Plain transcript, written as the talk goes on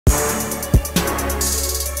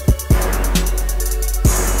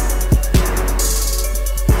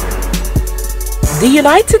The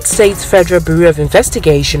United States Federal Bureau of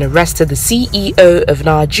Investigation arrested the CEO of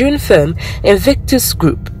Nigerian firm Invictus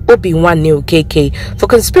Group, Obinwanne Okeke, for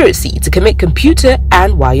conspiracy to commit computer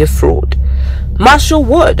and wire fraud. Marshall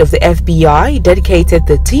Ward of the FBI dedicated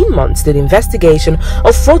 13 months to the investigation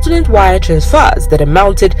of fraudulent wire transfers that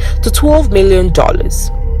amounted to $12 million.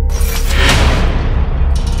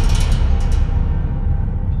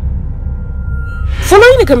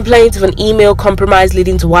 Following a complaint of an email compromise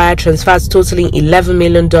leading to wire transfers totaling $11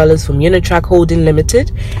 million from Unitrack Holding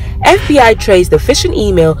Limited, FBI traced the phishing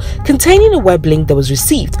email containing a web link that was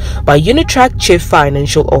received by Unitrack Chief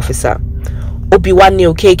Financial Officer.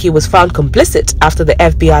 Obinwanne Okeke was found complicit after the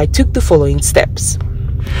FBI took the following steps.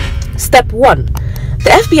 Step 1.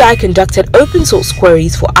 The FBI conducted open source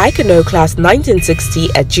queries for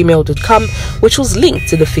iconoclast1960@gmail.com, which was linked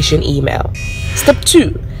to the phishing email. Step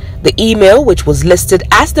 2. The email, which was listed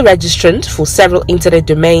as the registrant for several internet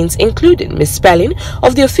domains, including misspelling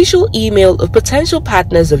of the official email of potential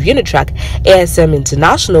partners of Unitrack ASM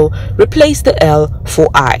International, replaced the L for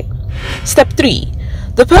I. Step 3.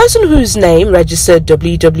 The person whose name registered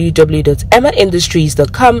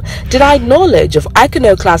www.emmaindustries.com denied knowledge of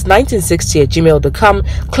iconoclast1960@gmail.com,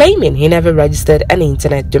 claiming he never registered an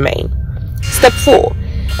internet domain. Step 4.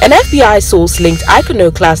 An FBI source linked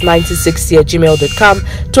iconoclast1960@gmail.com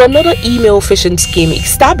to another email phishing scheme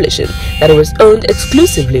establishing that it was owned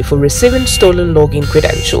exclusively for receiving stolen login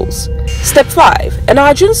credentials. Step 5. An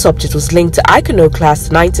Nigerian subject was linked to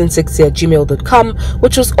iconoclast1960@gmail.com,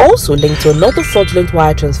 which was also linked to another fraudulent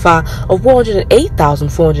wire transfer of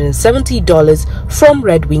 $108,470 from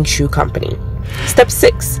Red Wing Shoe Company. Step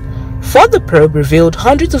 6. Further probe revealed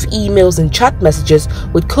hundreds of emails and chat messages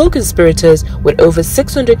with co-conspirators with over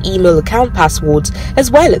 600 email account passwords, as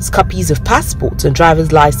well as copies of passports and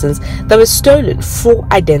driver's license that were stolen for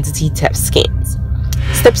identity theft schemes.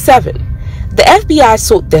 Step 7. The FBI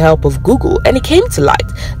sought the help of Google, and it came to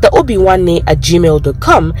light that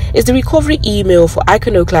Obinwanne@gmail.com is the recovery email for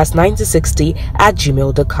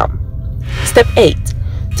iconoclast1960@gmail.com. Step 8.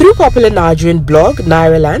 Through popular Nigerian blog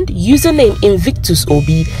Nairaland, username Invictus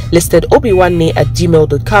Obi listed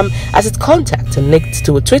Obinwanne@gmail.com as its contact and linked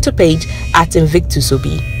to a Twitter page @Invictus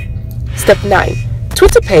Obi. Step 9.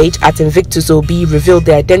 Twitter page @Invictus Obi revealed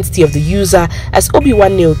the identity of the user as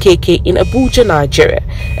Obinwanne Okeke in Abuja, Nigeria,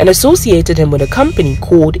 and associated him with a company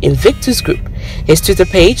called Invictus Group. His Twitter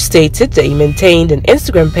page stated that he maintained an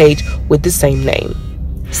Instagram page with the same name.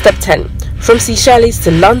 Step 10. From Seychelles to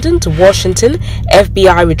London to Washington,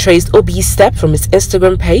 FBI retraced Obi's step from his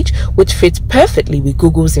Instagram page, which fits perfectly with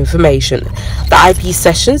Google's information. The IP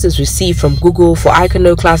sessions as received from Google for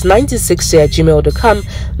iconoclast1960@gmail.com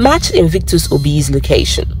matched Invictus Obi's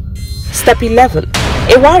location. Step 11.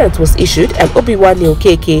 A warrant was issued and Obinwanne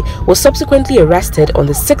Okeke was subsequently arrested on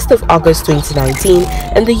the 6th of August 2019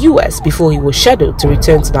 in the US before he was scheduled to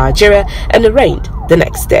return to Nigeria and arraigned the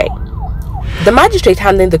next day. The magistrate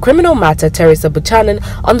handling the criminal matter, Teresa Buchanan,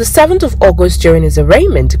 on the 7th of August during his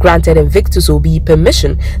arraignment granted Invictus Obi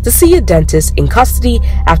permission to see a dentist in custody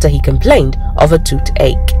after he complained of a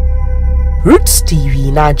toothache.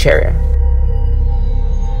 Rootstv, Nigeria.